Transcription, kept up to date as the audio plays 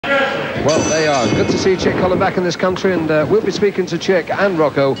Well, they are. Good to see Chick Colin back in this country, and we'll be speaking to Chick and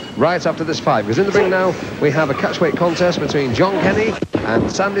Rocco right after this fight. Because in the ring now, we have a catchweight contest between John Kenney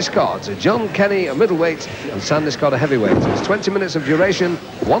and Sandy Scott. John Kenney, a middleweight, and Sandy Scott, a heavyweight. It's 20 minutes of duration,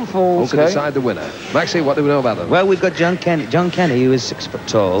 one fall to decide the winner. Maxie, what do we know about them? Well, we've got John Kenney, who is 6 foot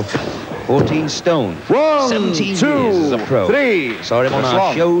tall, 14 stone, 17 years as a pro. 3. Saw him on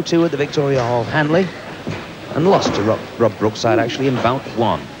our show 2 at the Victoria Hall, Hanley, and lost to Rob Brookside, actually, in bout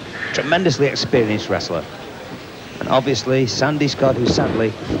 1. Tremendously experienced wrestler. And obviously, Sandy Scott, who's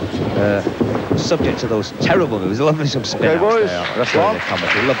sadly subject to those terrible moves. Lovely some spin outs there. That's the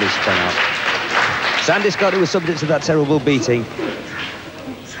commentary. Lovely spin out. Sandy Scott, who was subject to that terrible beating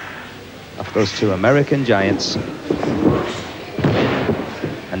of those 2 American giants.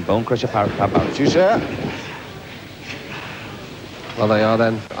 And Bone Crusher Parrott. You, sir? Well, they are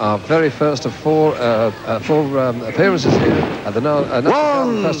then our very first of 4 appearances here at the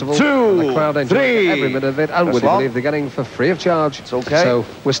National Festival. 1, 2, and the crowd enjoying every minute of it, and would you believe they're getting for free of charge. It's okay. So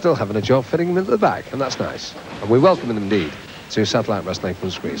we're still having a job fitting them into the back, and that's nice. And we welcome them indeed to Satellite Wrestling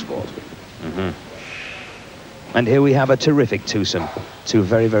from Screen Sport. And here we have a terrific twosome. 2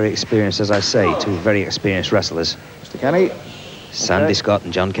 very, very experienced, as I say, 2 very experienced wrestlers. Mr. Kenney. Sandy Scott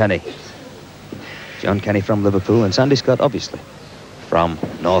and John Kenney. John Kenney from Liverpool, and Sandy Scott, obviously, from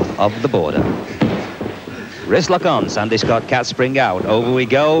north of the border. Wrist lock on, Sandy Scott, cat spring out. Over we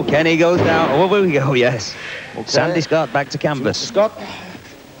go, Kenney goes down. Over we go, yes. Okay. Sandy Scott back to canvas. Scott.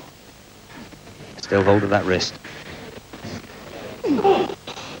 Still hold of that wrist.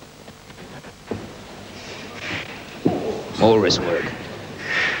 More wrist work.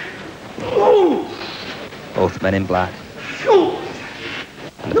 Both men in black.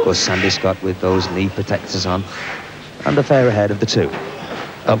 And of course, Sandy Scott with those knee protectors on. And a fair ahead of the 2.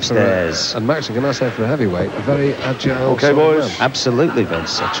 Upstairs. And Max, can I say for a heavyweight, a very agile. Okay, boys. Absolutely,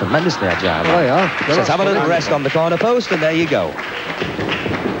 Vince. Tremendously agile. Well, they are. Let's have a little rest on the corner post, and there you go.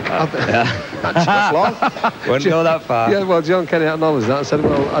 Wouldn't go that far. Yeah, well, John Kenney acknowledged that and said,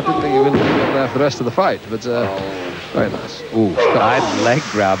 well, I didn't think you were going to be up there for the rest of the fight, but very nice. Ooh, Side leg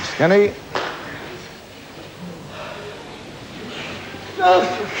grabs. Kenney.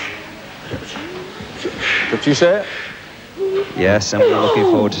 What you say? Yes, and we're looking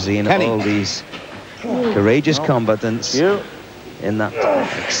forward to seeing all these courageous combatants in that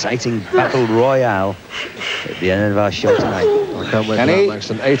exciting battle royale at the end of our show tonight. I can't wait for that, Max.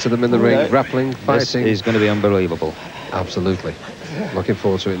 And 8 of them in the ring, grappling, fighting. This is going to be unbelievable. Absolutely. Looking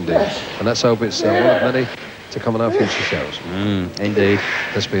forward to it indeed. And let's hope it's one of many to come on our future shows. Indeed.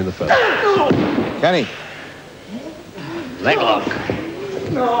 This being the first. Kenney. Leg lock.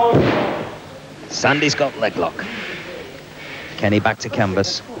 Sandy Scott leg lock. Kenney back to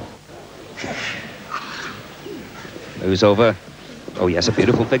canvas. Moves over. Oh yes, a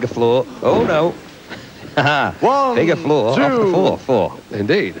beautiful figure floor. Oh no. 1, figure floor 2. off the 4.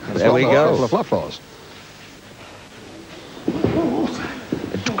 Indeed. There we go. Flat floors.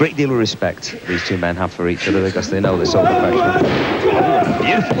 A great deal of respect these 2 men have for each other because they know they're so professional.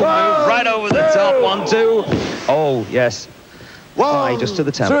 Beautiful move right over the top. 1, 2. Oh yes. 1, just to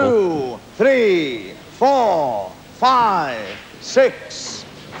the temple. 2, 3, 4, 5, 6.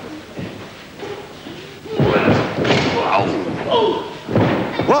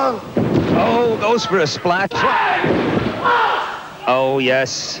 One. Oh, goes for a splash. Oh,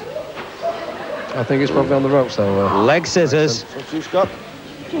 yes. I think it's probably on the ropes, though. Leg scissors. What's you, Scott?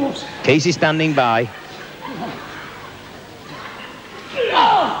 Casey standing by.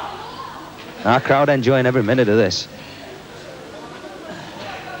 Our crowd enjoying every minute of this.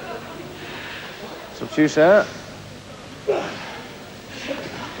 What's you, sir?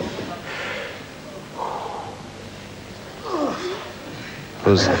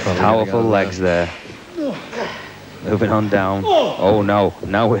 Those powerful legs there. Moving on down. Oh no!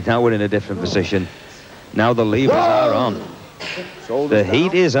 Now we're in a different position. Now the levers are on. The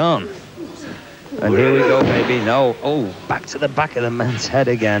heat is on. And here we go, baby. No. Oh, back to the back of the man's head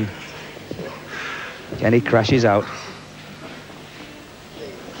again. Kenney crashes out.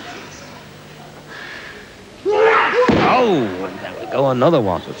 Oh, and there we go, another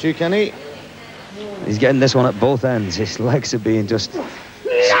one. What's you, Kenney? He's getting this one at both ends. His legs are being just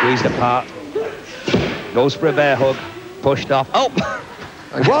squeezed apart. Goes for a bear hug. Pushed off. Oh!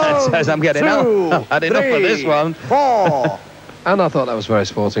 That says I'm getting out. Had enough of this one. 4. And I thought that was very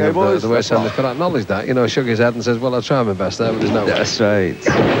sporting of the way Sandy could acknowledge that. You know, shook his head and says, well, I'll try my best there, but there's no way. That's right.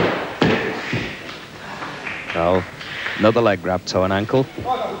 Oh, another leg grab, toe and ankle.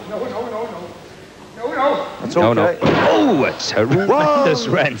 That's okay. No. Oh, it's a horrendous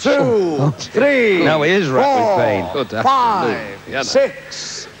wrench. 2, 3. Now he is racked with pain. Good 5,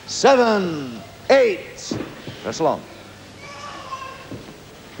 6, 7, 8. Wrestle on.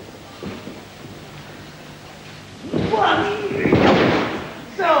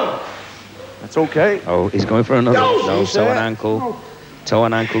 That's okay. Oh, he's going for another. No, sir. toe and ankle. Toe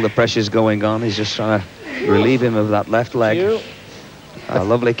and ankle, the pressure's going on. He's just trying to relieve him of that left leg. A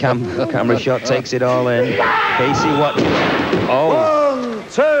lovely camera shot takes it all in. Casey watching. Oh. 1,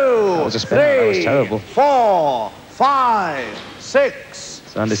 2, was a spinner. That was 3, terrible. 4, 5, 6,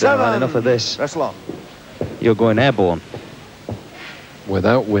 Sandy said, 7. "I've had enough of this. Wrestle on. You're going airborne."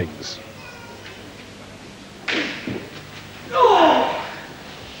 Without wings.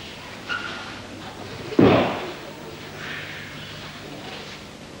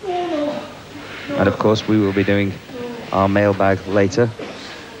 And of course, we will be doing our mailbag later,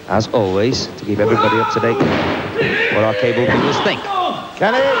 as always, to keep everybody up to date with what our cable viewers think.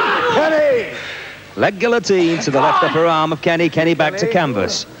 Kenney! Leg guillotine to the left upper arm of Kenney. Kenney back to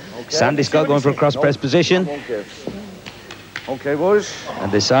canvas. Okay. Sandy Scott going for a cross press position Okay, boys.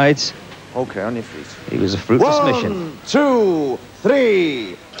 and decides Okay, on your feet. he was a fruitless 1, mission. 2,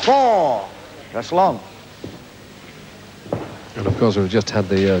 3, 4. Wrestle on. And of course, we've just had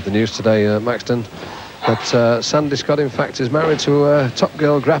the news today, Maxton, that Sandy Scott, in fact, is married to a top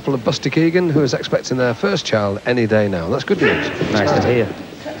girl grappler, Buster Keegan, who is expecting their first child any day now. That's good news. Nice to hear.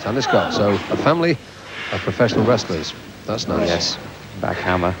 Sandy Scott, so a family of professional wrestlers. That's nice. Yes, back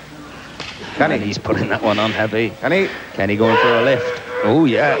hammer. Kenney. And he's putting that one on heavy. Kenney. Kenney going for a lift. Oh,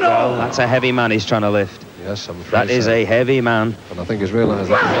 yeah, well, that's a heavy man he's trying to lift. Yes, I'm afraid That is so. a heavy man. And I think he's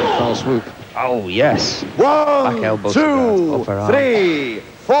realised that foul swoop. Oh, yes. 1, elbow to the 2, upper arm. 3,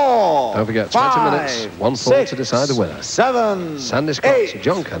 4. Don't forget, 20 5, minutes, 1 fall 6, to decide the winner. 7. Sandy Scott, 8.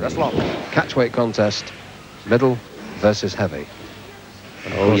 John Kenney. Wrestle on. Catchweight contest, middle versus heavy.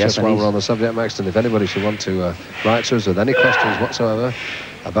 And of Oh, course, yes, just and while he's- we're on the subject, Maxton, if anybody should want to write to us with any questions whatsoever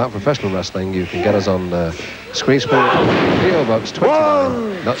about professional wrestling, you can get us on Screen Sport, PO Box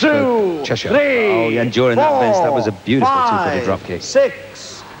 29, 1, Knutsford, 2, Cheshire. 3. Oh, yeah, and during that, Vince, that was a beautiful 5, two-footed drop kick.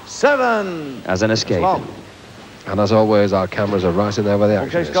 6, 7. As an escape. Wrestle on. And as always, our cameras are right in there where the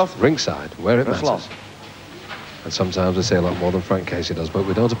action Okay, Scott. is. Ringside, where it Wrestle matters. And sometimes we say a lot more than Frank Casey does, but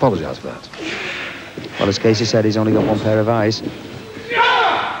we don't apologise for that. Well, as Casey said, he's only got one pair of eyes.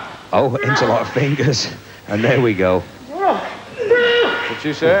 Oh, interlock fingers. And there we go. What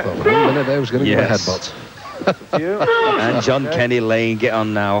you say? But one minute there was going to give a Yes. headbutt. You. And John Kenney laying it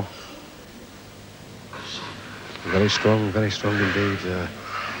on now. Very strong indeed.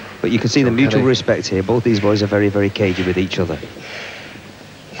 But you can see the John mutual Kenney. respect here. Both these boys are very, very cagey with each other.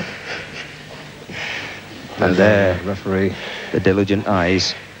 And there, referee the diligent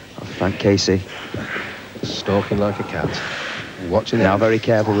eyes of Frank Casey. stalking like a cat, watching Now it. very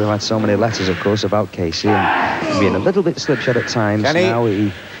careful. We've had so many letters, of course, about Casey and being a little bit slipshod at times. Kenney. Now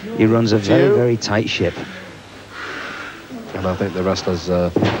he runs a very, very tight ship. And I think the wrestlers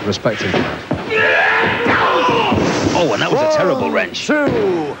respect him. Oh, and that was a terrible wrench.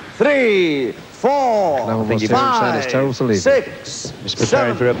 2, 3, 4. Now almost think hear him saying it's terrible to leave. 6, He was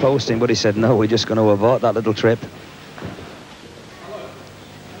preparing for a posting, but he said, no, we're just going to abort that little trip.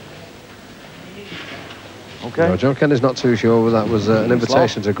 Okay. No, John Kenney's not too sure whether that was an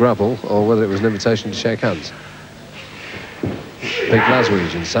invitation to grapple or whether it was an invitation to shake hands. Big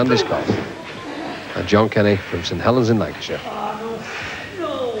Glaswegian, Sandy Scott, and John Kenney from St Helens in Lancashire. 5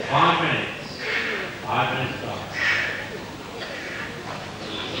 minutes. 5 minutes stop.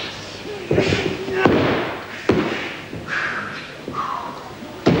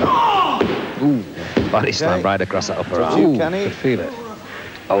 Ooh, Body slam right across that upper arm. You, ooh, Kenney. could feel it.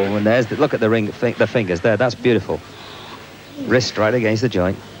 Oh, and there's look at the ring, the fingers there. That's beautiful. Wrist right against the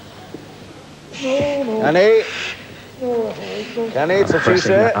joint. Kenney. Kenney, it's a few Pressing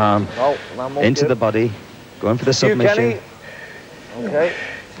set. the arm Oh, that won't into do. the body, going for the You, submission. Kenney. Okay.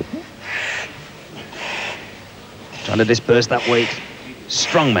 Trying to disperse that weight.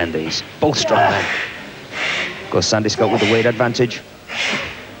 Strong men, these. Both strong men. Of course, Sandy Scott with the weight advantage.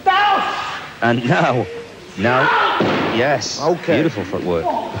 And now, yes. Okay. Beautiful footwork.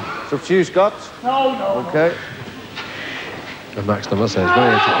 It's up to you, Scott. Okay. And Max, I must say, it's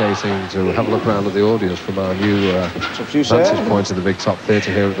very entertaining to have a look around at the audience from our new It's up to you, sir. vantage point in the big top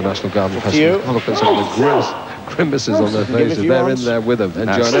theatre here at the National Garden Up to you. Festival. Have a look at some of the grimaces on their Give us faces. your They're in arms. there with them,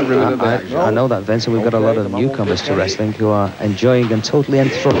 enjoying every minute of the action. I know that, Vince, and we've got a lot of newcomers to wrestling who are enjoying and totally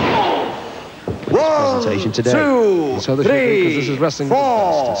enthralled with this presentation today. 2, So this week, because this is 3, Wrestling 4,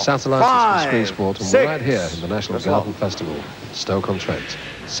 Best, satellites for Screen 5, Sport, and 6. we're right here in the National That's Garden long. Festival, Stoke-on-Trent.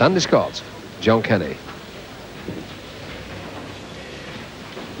 Sandy Scott, John Kenney.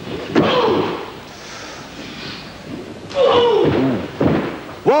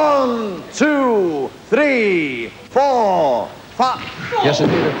 1, 2, 3, 4, 5. Yes,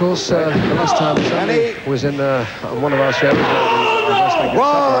 indeed, of course, the last time Sandy was in on one of our shows, he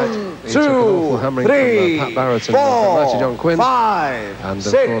took an awful hammering from Pat Barrett and from Mighty John Quinn, 5, and of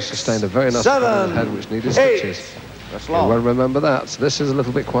 6, course sustained a very nice blow on the head which needed stitches. You won't remember that. So this is a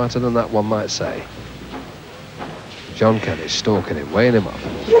little bit quieter than that, one might say. John Kenney stalking him, weighing him up.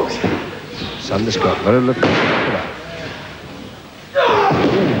 Sandy Scott, very little.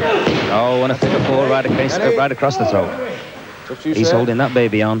 Oh, and a figure four right across the throat. He's holding that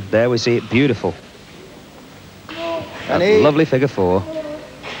baby on. There we see it, beautiful. A lovely figure four,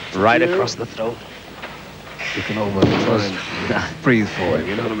 right across the throat. You can almost try and breathe for him,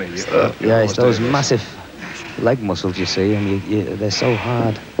 you know what I mean? Yeah, it's those massive leg muscles, you see, and they're so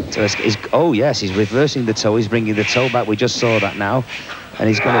hard. So oh yes, he's reversing the toe. He's bringing the toe back. We just saw that now, and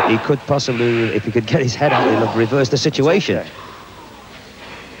he could possibly, if he could get his head out, he'll reverse the situation.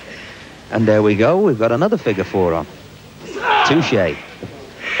 And there we go. We've got another figure four on. Touche.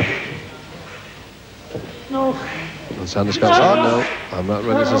 No. And Sandy Scott said, no, I'm not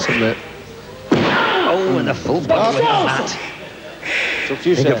ready to submit. Oh, and a full body with that.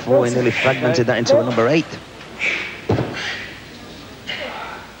 Figure four, he nearly fragmented that into a number 8.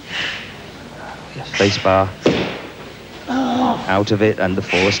 Face bar out of it, and the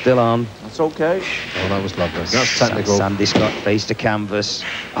 4 still on. That's okay. Oh, that was lovely. That's technical. Sandy Scott face to canvas.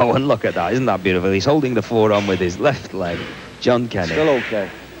 Oh, and look at that. Isn't that beautiful? He's holding the 4 on with his left leg. John Kenney. Still okay.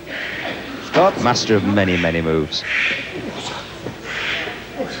 Scott. Master of many, many moves.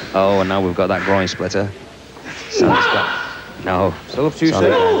 Oh, and now we've got that groin splitter. Sandy Scott. No. Still up to you,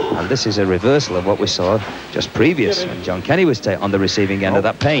 and this is a reversal of what we saw just previous when John Kenney was on the receiving end of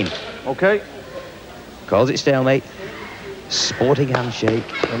that pain. Okay. Calls it stalemate. Sporting handshake.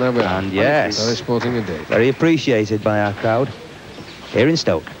 And there we are. And yes. Very sporting indeed. Very appreciated by our crowd here in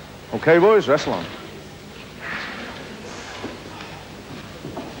Stoke. Okay, boys, wrestle on.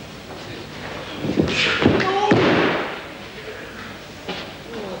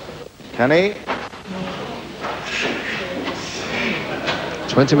 Kenney.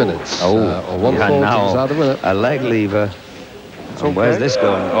 20 minutes. Oh, or 140 is out the winner. A leg lever. And where's this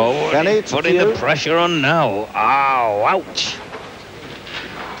going? Oh, Kenney, putting the pressure on now. Ow, ouch.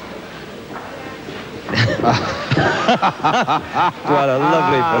 What a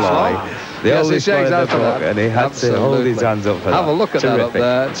lovely fly. The oldest one in the book, and he had to hold his hands up for that. Have a look at that up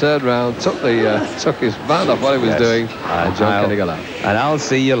there. Turned round, took his band off what he was doing, and John Kenney got out. And I'll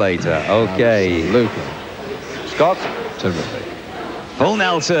see you later. Okay. Absolutely. Scott. Terrific. Full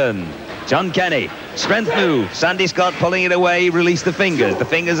Nelson. John Kenney. Strength move. Sandy Scott pulling it away. Release the fingers. The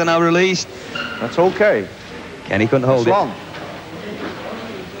fingers are now released. That's okay. Kenny couldn't hold it.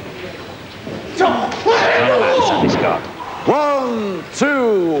 Sandy Scott. 1,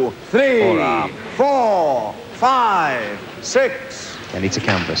 2, 3, 4, 5, 6. Kenny to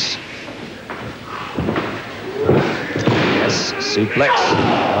canvas. Yes, suplex.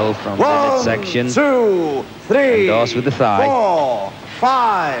 Well from the midsection. 1, 2, 3, Endorse with the thigh. 4,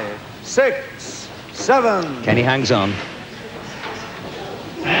 5, 6, 7. Kenny hangs on.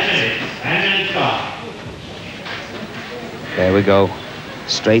 There we go.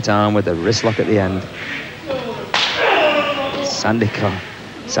 Straight arm with the wrist lock at the end.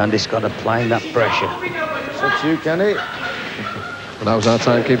 Sandy Scott applying that pressure. That's you, Kenney. Well, that was our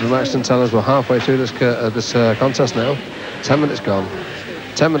timekeeper, Maxton, telling us we're halfway through this contest now. 10 minutes gone.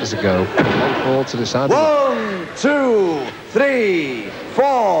 10 minutes to go. 1-4 to decide. 1, 2, 3,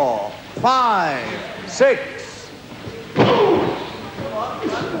 4, 5, 6.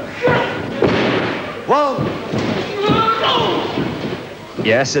 1.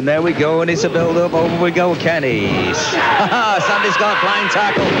 Yes, and there we go, and it's a build-up. Over we go, Kenny. Sandy Scott flying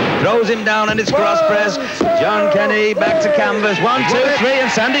tackle, throws him down, and it's cross press. John Kenney back to canvas. 1, 2, 3,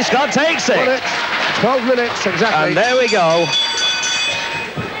 and Sandy Scott takes it. 12 minutes exactly. And there we go.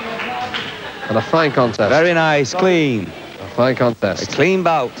 And a fine contest. Very nice, clean. A fine contest. A clean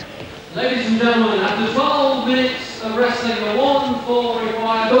bout. Ladies and gentlemen, after 12 minutes of wrestling, the 1-4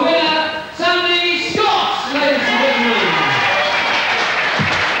 required, the winner